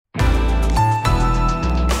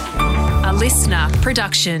listener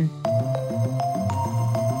production.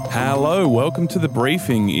 Hello, welcome to The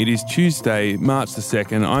Briefing. It is Tuesday, March the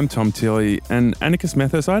 2nd. I'm Tom Tilley, and Annika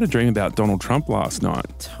Smethurst, I had a dream about Donald Trump last night.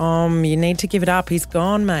 Tom, you need to give it up. He's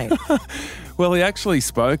gone, mate. Well, he actually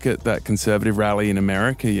spoke at that Conservative rally in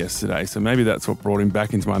America yesterday, so maybe that's what brought him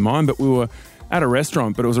back into my mind. But we were at a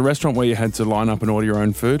restaurant, but it was a restaurant where you had to line up and order your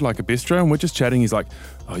own food, like a bistro, and we're just chatting. He's like,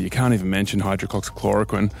 oh, you can't even mention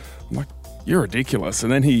hydroxychloroquine. I'm like, you're ridiculous.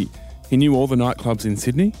 And then he knew all the nightclubs in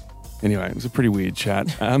Sydney. Anyway, it was a pretty weird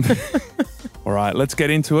chat. All right, let's get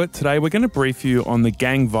into it. Today we're going to brief you on the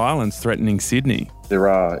gang violence threatening Sydney. There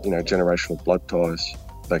are, generational blood ties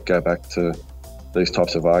that go back to these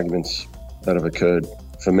types of arguments that have occurred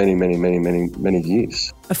for many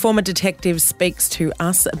years. A former detective speaks to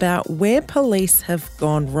us about where police have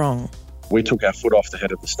gone wrong. We took our foot off the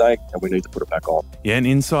head of the snake and we need to put it back on. Yeah, an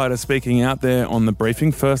insider speaking out there on The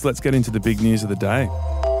Briefing. First, let's get into the big news of the day.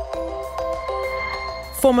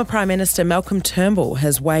 Former Prime Minister Malcolm Turnbull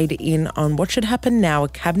has weighed in on what should happen now a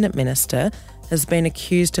cabinet minister has been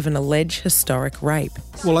accused of an alleged historic rape.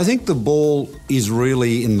 Well, I think the ball is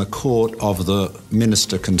really in the court of the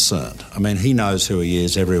minister concerned. I mean, he knows who he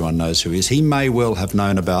is, everyone knows who he is. He may well have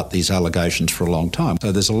known about these allegations for a long time.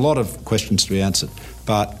 So there's a lot of questions to be answered.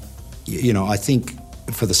 But, I think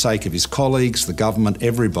for the sake of his colleagues, the government,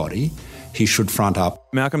 everybody, he should front up.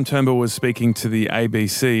 Malcolm Turnbull was speaking to the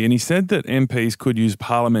ABC and he said that MPs could use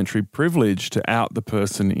parliamentary privilege to out the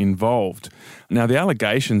person involved. Now, the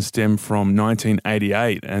allegations stem from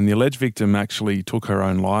 1988 and the alleged victim actually took her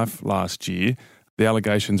own life last year. The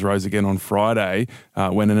allegations rose again on Friday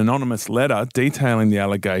when an anonymous letter detailing the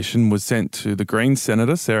allegation was sent to the Greens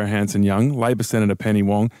Senator Sarah Hanson-Young, Labor Senator Penny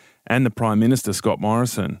Wong and the Prime Minister Scott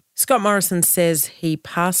Morrison. Scott Morrison says he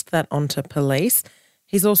passed that on to police.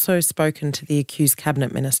 He's also spoken to the accused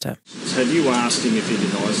cabinet minister. Have you asked him if he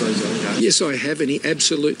denies those allegations? Yes, I have, and he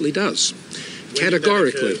absolutely does.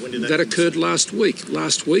 Categorically. That occurred last week.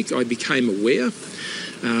 Last week I became aware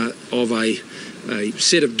of a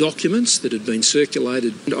set of documents that had been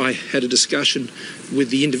circulated. I had a discussion with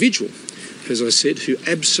the individual, as I said, who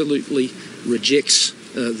absolutely rejects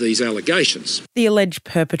these allegations. The alleged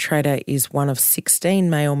perpetrator is one of 16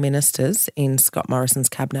 male ministers in Scott Morrison's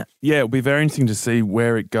cabinet. Yeah, it'll be very interesting to see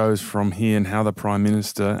where it goes from here and how the Prime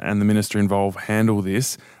Minister and the minister involved handle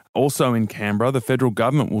this. Also in Canberra, the federal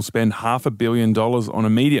government will spend $500 million on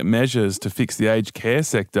immediate measures to fix the aged care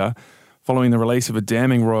sector following the release of a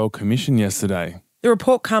damning Royal Commission yesterday. The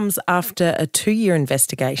report comes after a 2-year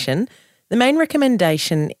investigation. The main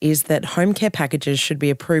recommendation is that home care packages should be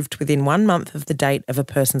approved within 1 month of the date of a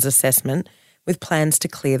person's assessment, with plans to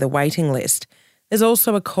clear the waiting list. There's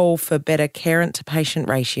also a call for better parent-to-patient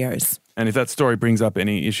ratios. And if that story brings up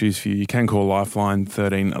any issues for you, you can call Lifeline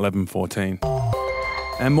 13 11 14.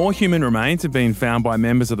 And more human remains have been found by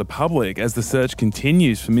members of the public as the search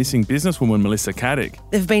continues for missing businesswoman Melissa Caddick.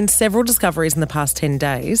 There have been several discoveries in the past 10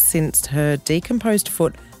 days since her decomposed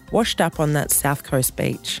foot washed up on that South Coast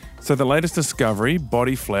beach. So the latest discovery,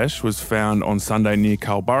 body flesh, was found on Sunday near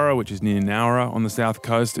Culburra, which is near Nowra on the South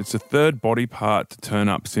Coast. It's the third body part to turn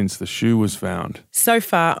up since the shoe was found. So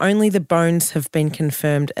far, only the bones have been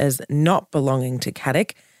confirmed as not belonging to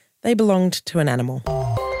Caddick. They belonged to an animal.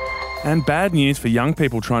 And bad news for young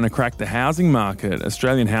people trying to crack the housing market.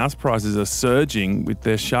 Australian house prices are surging with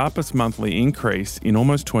their sharpest monthly increase in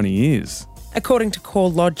almost 20 years. According to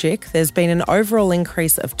CoreLogic, there's been an overall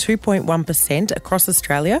increase of 2.1% across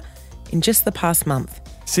Australia in just the past month.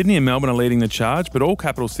 Sydney and Melbourne are leading the charge, but all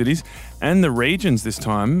capital cities and the regions this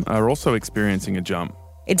time are also experiencing a jump.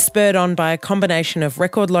 It's spurred on by a combination of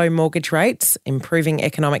record low mortgage rates, improving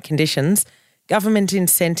economic conditions, government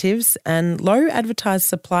incentives and low advertised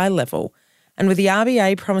supply level. And with the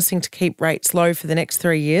RBA promising to keep rates low for the next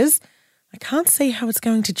 3 years, I can't see how it's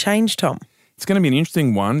going to change, Tom. It's going to be an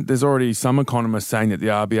interesting one. There's already some economists saying that the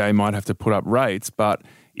RBA might have to put up rates, but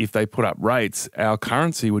if they put up rates, our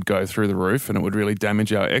currency would go through the roof and it would really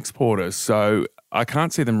damage our exporters. So I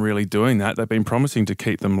can't see them really doing that. They've been promising to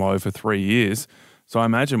keep them low for 3 years. So I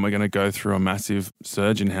imagine we're going to go through a massive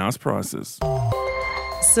surge in house prices.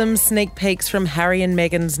 Some sneak peeks from Harry and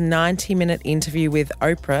Meghan's 90-minute interview with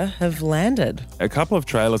Oprah have landed. A couple of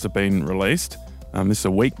trailers have been released. This is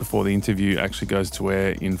a week before the interview actually goes to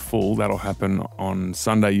air in full. That'll happen on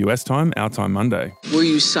Sunday US time, our time Monday. Were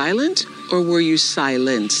you silent or were you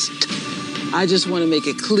silenced? I just want to make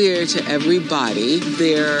it clear to everybody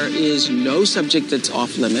there is no subject that's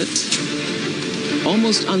off limits.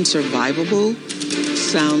 Almost unsurvivable.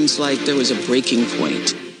 Sounds like there was a breaking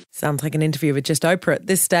point. Sounds like an interview with just Oprah at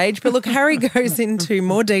this stage. But look, Harry goes into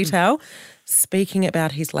more detail, speaking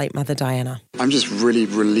about his late mother, Diana. I'm just really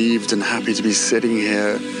relieved and happy to be sitting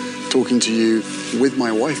here talking to you with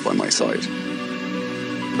my wife by my side,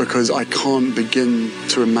 because I can't begin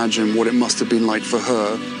to imagine what it must have been like for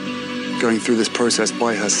her going through this process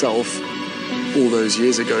by herself all those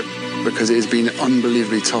years ago, because it has been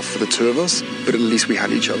unbelievably tough for the two of us, but at least we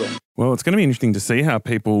had each other. Well, it's going to be interesting to see how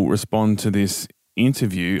people respond to this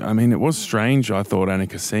interview. I mean, it was strange, I thought,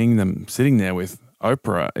 Annika, seeing them sitting there with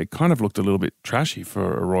Oprah. It kind of looked a little bit trashy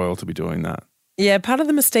for a royal to be doing that. Yeah, part of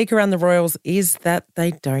the mistake around the royals is that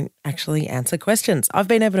they don't actually answer questions. I've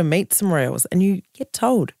been able to meet some royals and you get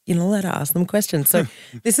told you're not allowed to ask them questions. So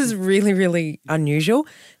this is really, really unusual.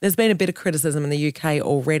 There's been a bit of criticism in the UK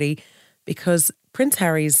already because Prince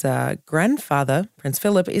Harry's grandfather, Prince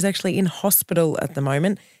Philip, is actually in hospital at the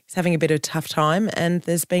moment. He's having a bit of a tough time, and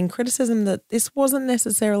there's been criticism that this wasn't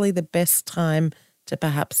necessarily the best time to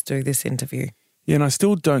perhaps do this interview. Yeah, and I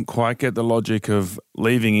still don't quite get the logic of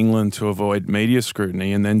leaving England to avoid media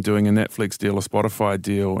scrutiny and then doing a Netflix deal, a Spotify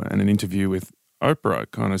deal and an interview with Oprah.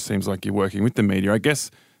 It kind of seems like you're working with the media. I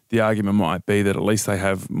guess the argument might be that at least they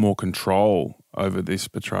have more control over this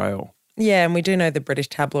portrayal. Yeah, and we do know the British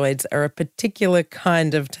tabloids are a particular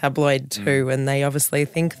kind of tabloid too, and they obviously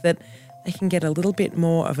think that they can get a little bit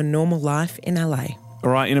more of a normal life in LA. All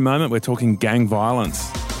right, in a moment we're talking gang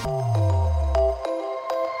violence.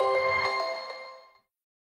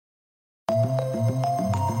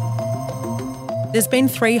 There's been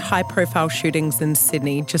 3 high-profile shootings in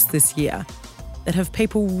Sydney just this year that have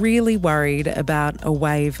people really worried about a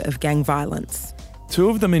wave of gang violence. 2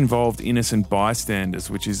 of them involved innocent bystanders,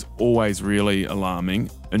 which is always really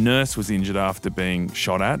alarming. A nurse was injured after being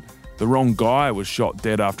shot at. The wrong guy was shot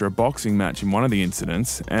dead after a boxing match in one of the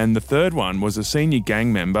incidents. And the third one was a senior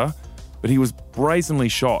gang member, but he was brazenly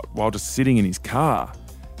shot while just sitting in his car.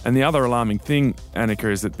 And the other alarming thing,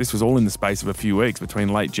 Annika, is that this was all in the space of a few weeks between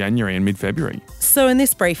late January and mid-February. So in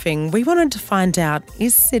this briefing, we wanted to find out,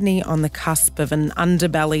 is Sydney on the cusp of an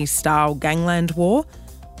underbelly-style gangland war?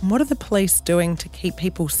 And what are the police doing to keep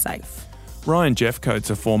people safe? Ryan Jeffcoat's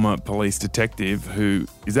a former police detective who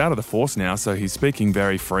is out of the force now, so he's speaking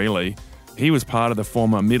very freely. He was part of the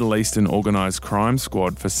former Middle Eastern organised crime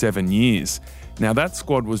squad for 7 years. Now, that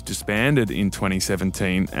squad was disbanded in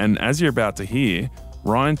 2017, and as you're about to hear,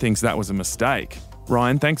 Ryan thinks that was a mistake.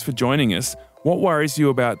 Ryan, thanks for joining us. What worries you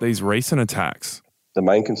about these recent attacks? The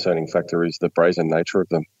main concerning factor is the brazen nature of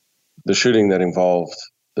them. The shooting that involved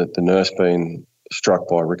the nurse being struck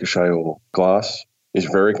by ricochet or glass is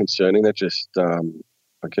very concerning. That just,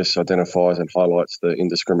 identifies and highlights the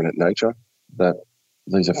indiscriminate nature that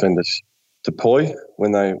these offenders deploy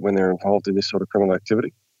when they're involved in this sort of criminal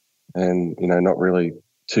activity, and not really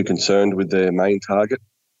too concerned with their main target.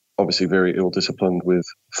 Obviously very ill-disciplined with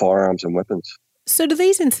firearms and weapons. So do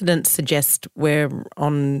these incidents suggest we're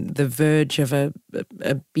on the verge of a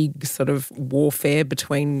big sort of warfare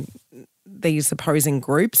between these opposing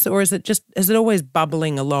groups, or is it always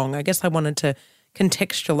bubbling along? I guess I wanted to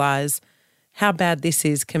contextualise how bad this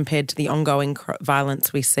is compared to the ongoing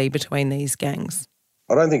violence we see between these gangs.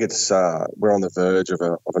 I don't think it's we're on the verge of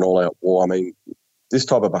an all-out war. I mean, this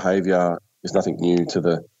type of behaviour is nothing new to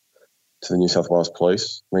the New South Wales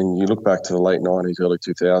Police. I mean, you look back to the late 90s, early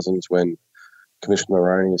 2000s when Commissioner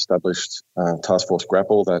Moroney established Task Force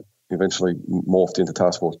Grapple that eventually morphed into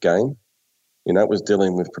Task Force Gang. It was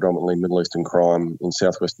dealing with predominantly Middle Eastern crime in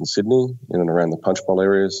southwestern Sydney, in and around the Punchbowl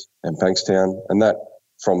areas and Bankstown. And that,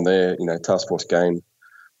 from there, Task Force Gang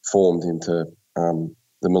formed into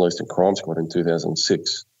the Middle Eastern Crime Squad in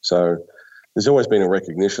 2006. So there's always been a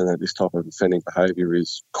recognition that this type of offending behaviour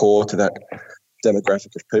is core to that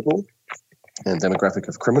demographic of people and demographic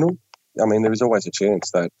of criminal. I mean, there is always a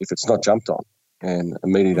chance that if it's not jumped on and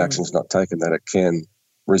immediate action is not taken, that it can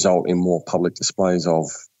result in more public displays of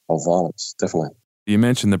violence, definitely. You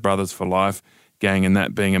mentioned the Brothers for Life gang and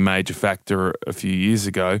that being a major factor a few years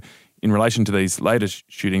ago. In relation to these latest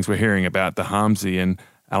shootings, we're hearing about the Harmsy and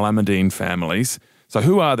Alameddine families. So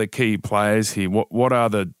who are the key players here? What are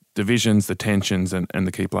the divisions, the tensions and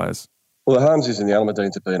the key players? Well, the Harmsies and the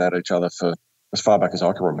Alameddines have been at each other for as far back as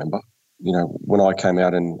I can remember. When I came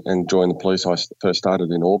out and joined the police, I first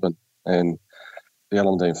started in Auburn, and the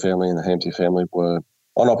Alameddine family and the Harmsy family were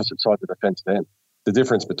on opposite sides of the fence then. The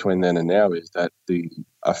difference between then and now is that the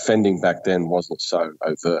offending back then wasn't so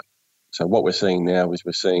overt. So what we're seeing now is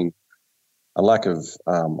we're seeing a lack of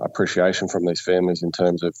appreciation from these families in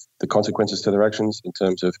terms of the consequences to their actions, in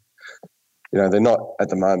terms of, they're not at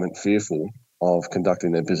the moment fearful of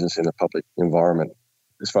conducting their business in a public environment.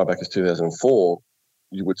 As far back as 2004,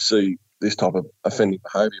 you would see this type of offending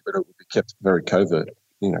behaviour, but it would be kept very covert.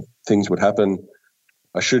 Things would happen,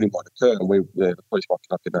 a shooting might occur and the police might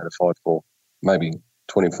not get notified for maybe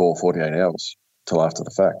 24, 48 hours till after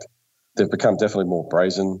the fact. They've become definitely more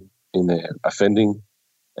brazen in their offending,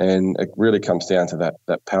 and it really comes down to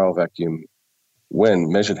that power vacuum.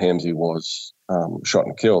 When Measured Hamzy was shot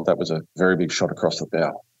and killed, that was a very big shot across the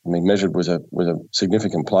bow. I mean, Measured was a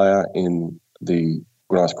significant player in the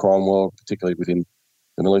organised crime world, particularly within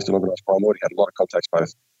the Middle Eastern organised crime world. He had a lot of contacts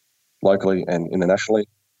both locally and internationally.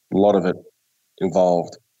 A lot of it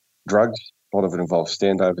involved drugs, a lot of it involved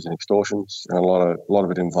standovers and extortions, and a lot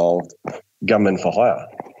of it involved gunmen for hire.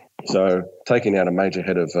 So taking out a major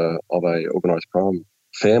head of a organised crime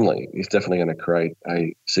family is definitely going to create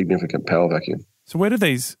a significant power vacuum. So where do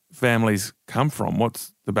these families come from?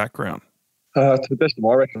 What's the background? To the best of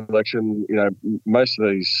my recollection, most of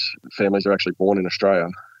these families are actually born in Australia.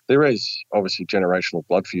 There is obviously generational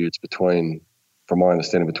blood feuds from my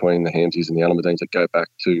understanding, between the Hamzys and the Alameddines that go back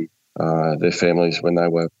to their families when they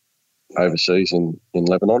were overseas in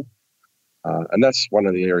Lebanon. And that's one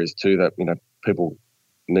of the areas too that, people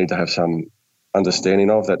need to have some understanding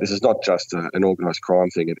of, that this is not just an organised crime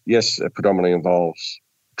thing. It predominantly involves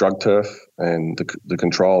drug turf and the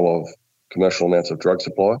control of commercial amounts of drug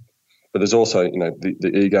supply. But there's also,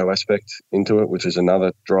 the ego aspect into it, which is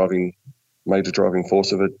another major driving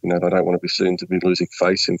force of it. They don't want to be seen to be losing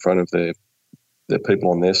face in front of their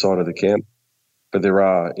people on their side of the camp. But there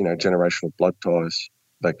are, generational blood ties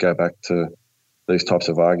that go back to these types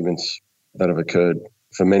of arguments that have occurred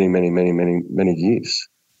for many, many, many, many, many years.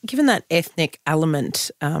 Given that ethnic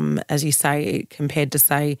element, as you say, compared to,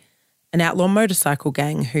 say, an outlaw motorcycle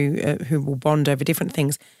gang who will bond over different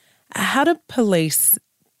things, how do police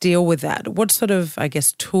deal with that? What sort of,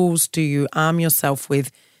 tools do you arm yourself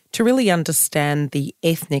with to really understand the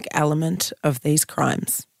ethnic element of these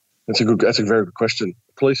crimes? That's a very good question.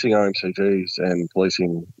 Policing OMCGs and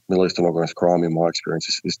policing Middle Eastern organised crime, in my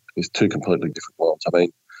experience, is two completely different worlds. I mean,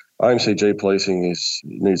 OMCG policing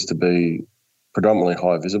needs to be predominantly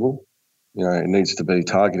high visible. It needs to be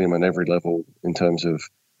targeting them on every level in terms of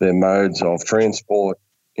their modes of transport,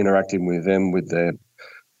 interacting with them, with their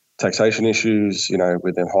taxation issues,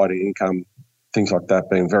 with them hiding income, things like that,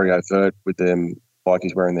 being very overt with them,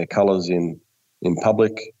 bikies wearing their colours in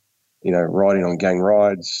public, riding on gang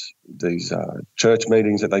rides, these church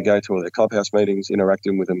meetings that they go to, or their clubhouse meetings,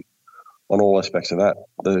 interacting with them on all aspects of that.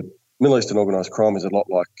 The Middle Eastern organised crime is a lot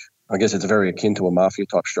like, it's very akin to a mafia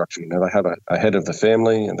type structure. They have a head of the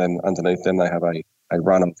family, and then underneath them they have a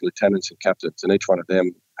run of lieutenants and captains, and each one of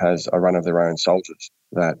them has a run of their own soldiers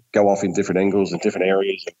that go off in different angles and different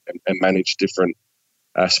areas and manage different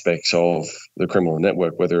aspects of the criminal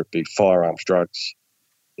network, whether it be firearms, drugs,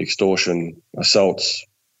 extortion, assaults,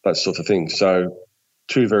 that sort of thing. So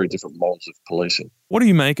two very different modes of policing. What do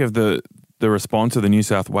you make of the response of the New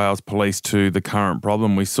South Wales Police to the current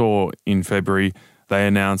problem? We saw in February they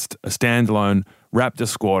announced a standalone Raptor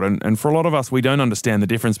squad. And for a lot of us, we don't understand the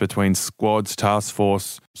difference between squads, task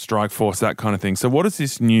force, strike force, that kind of thing. So what does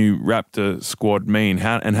this new Raptor squad mean?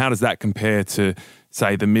 How does that compare to,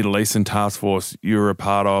 say, the Middle Eastern task force you were a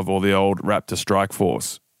part of, or the old Raptor strike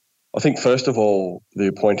force? I think, first of all, the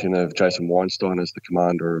appointing of Jason Weinstein as the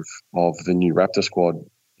commander of the new Raptor squad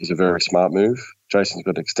is a very smart move. Jason's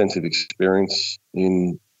got extensive experience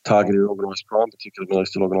in targeted organised crime, particularly Middle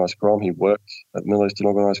Eastern organised crime. He worked at Middle Eastern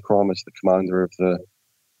organised crime as the commander of the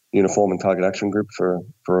Uniform and Target Action Group for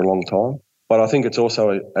a long time. But I think it's also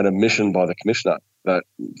an admission by the Commissioner that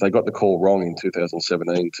they got the call wrong in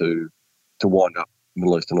 2017 to wind up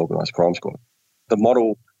Middle Eastern organised crime squad. The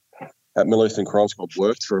model at Middle Eastern Crime Squad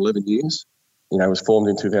worked for 11 years. It was formed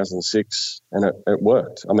in 2006 and it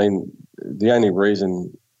worked. I mean, the only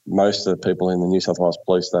reason most of the people in the New South Wales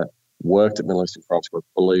Police that worked at Middle Eastern Crime Squad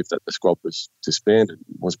believed that the squad was disbanded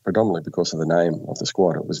was predominantly because of the name of the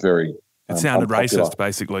squad. It was very It sounded unpopular. Racist,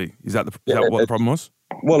 basically. Is that what the problem was?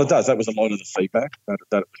 Well, it does. That was a lot of the feedback, that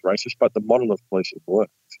it was racist, but the model of policing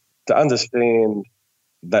worked. To understand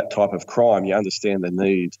that type of crime, you understand the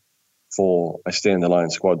need for a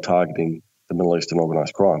standalone squad targeting the Middle Eastern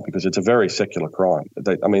organised crime, because it's a very secular crime.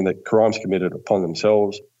 The crime's committed upon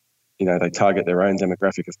themselves. They target their own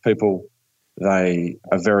demographic of people. They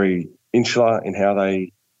are very insular in how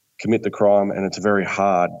they commit the crime, and it's very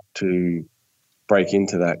hard to break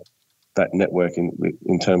into that network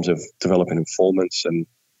in terms of developing informants and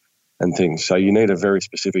things. So you need a very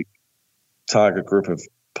specific target group of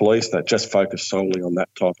police that just focus solely on that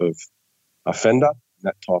type of offender,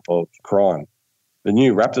 that type of crime. The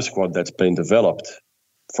new Raptor squad that's been developed,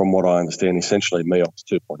 from what I understand, essentially MEOPS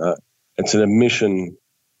 2.0. It's an admission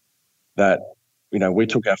that, we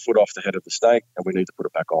took our foot off the head of the snake and we need to put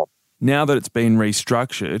it back on. Now that it's been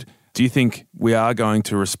restructured, Do you think we are going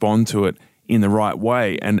to respond to it in the right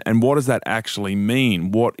way? And what does that actually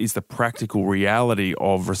mean? What is the practical reality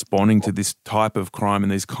of responding to this type of crime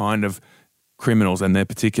and these kind of criminals and their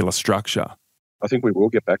particular structure? I think we will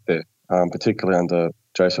get back there, particularly under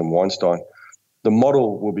Jason Weinstein. The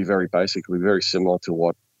model will be very basic, will be very similar to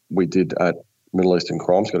what we did at Middle Eastern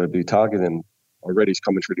Crime Squad. It'd be targeting. I read his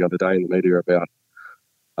commentary the other day in the media about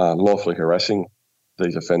lawfully harassing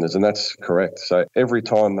these offenders, and that's correct. So every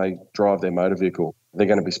time they drive their motor vehicle, they're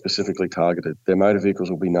going to be specifically targeted. Their motor vehicles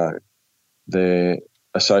will be known. Their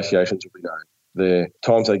associations will be known. The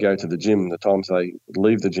times they go to the gym, the times they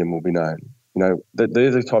leave the gym will be known. You know,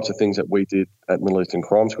 they're the types of things that we did at Middle Eastern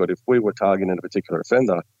Crime Squad. If we were targeting a particular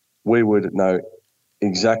offender, we would know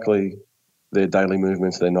exactly their daily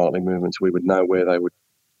movements, their nightly movements. We would know where they would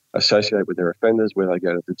associate with their offenders, where they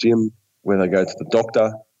go to the gym, where they go to the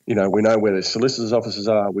doctor. You know, we know where their solicitors' offices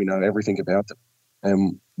are. We know everything about them,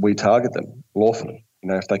 and we target them lawfully. You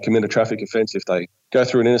know, if they commit a traffic offence, if they go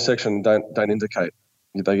through an intersection and don't indicate,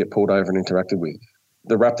 they get pulled over and interacted with.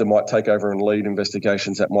 The Raptor might take over and lead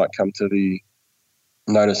investigations that might come to the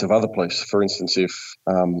notice of other police. For instance, if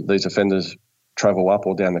these offenders travel up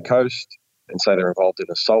or down the coast and say they're involved in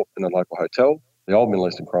assault in a local hotel, the old Middle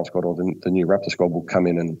Eastern Crime Squad or the new Raptor Squad will come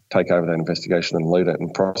in and take over that investigation and lead it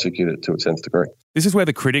and prosecute it to its nth degree. This is where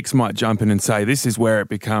the critics might jump in and say this is where it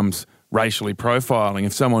becomes racially profiling.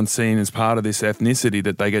 If someone's seen as part of this ethnicity,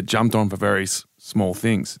 that they get jumped on for very small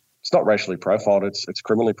things. It's not racially profiled, it's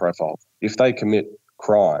criminally profiled. If they commit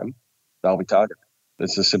crime, they'll be targeted.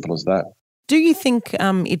 It's as simple as that. Do you think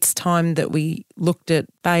it's time that we looked at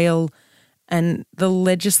bail and the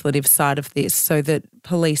legislative side of this so that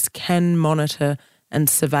police can monitor and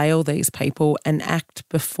surveil these people and act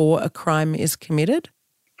before a crime is committed?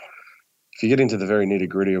 If you get into the very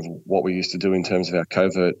nitty-gritty of what we used to do in terms of our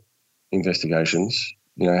covert investigations,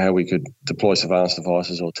 you know, how we could deploy surveillance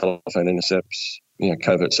devices or telephone intercepts, you know,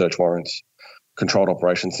 covert search warrants, controlled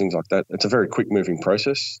operations, things like that. It's a very quick-moving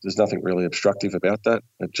process. There's nothing really obstructive about that.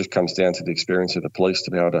 It just comes down to the experience of the police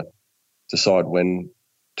to be able to decide when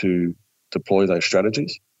to deploy those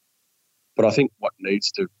strategies. But I think what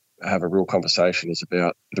needs to have a real conversation is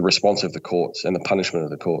about the response of the courts and the punishment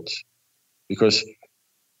of the courts. Because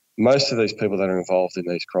most of these people that are involved in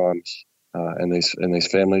these crimes and these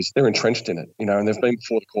families, they're entrenched in it, you know, and they've been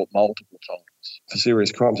before the court multiple times for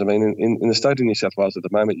serious crimes. I mean, in the state of New South Wales at the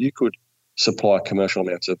moment, you could supply commercial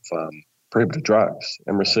amounts of prohibited drugs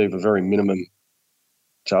and receive a very minimum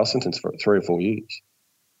jail sentence for 3 or 4 years.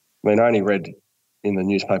 I mean, I only read in the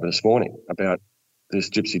newspaper this morning about this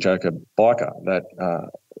gypsy joker biker that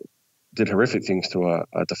did horrific things to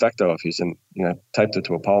a de facto of his and, you know, taped her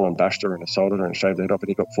to a pole and bashed her and assaulted her and shaved her head off, and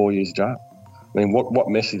he got 4 years jail. I mean, what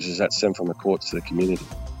message does that send from the courts to the community?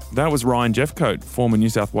 That was Ryan Jeffcoat, former New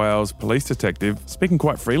South Wales police detective, speaking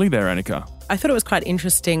quite freely there, Annika. I thought it was quite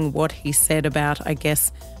interesting what he said about, I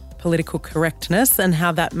guess, political correctness and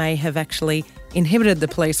how that may have actually inhibited the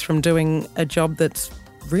police from doing a job that's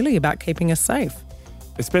really about keeping us safe.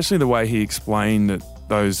 Especially the way he explained that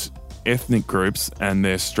those ethnic groups and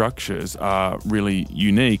their structures are really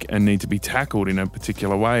unique and need to be tackled in a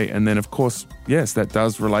particular way. And then, of course, yes, that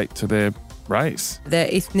does relate to their race. Their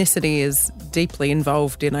ethnicity is deeply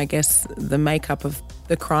involved in, I guess, the makeup of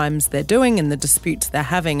the crimes they're doing and the disputes they're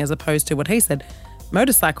having, as opposed to what he said,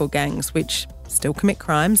 motorcycle gangs, which still commit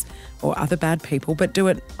crimes or other bad people, but do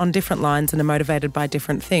it on different lines and are motivated by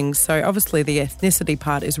different things. So obviously the ethnicity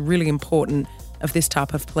part is really important of this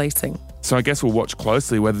type of policing. So I guess we'll watch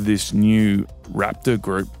closely whether this new Raptor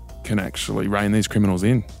group can actually rein these criminals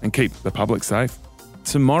in and keep the public safe.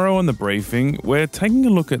 Tomorrow on The Briefing, we're taking a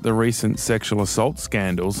look at the recent sexual assault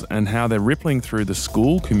scandals and how they're rippling through the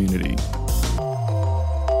school community.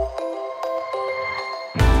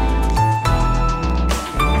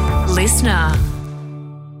 Listener.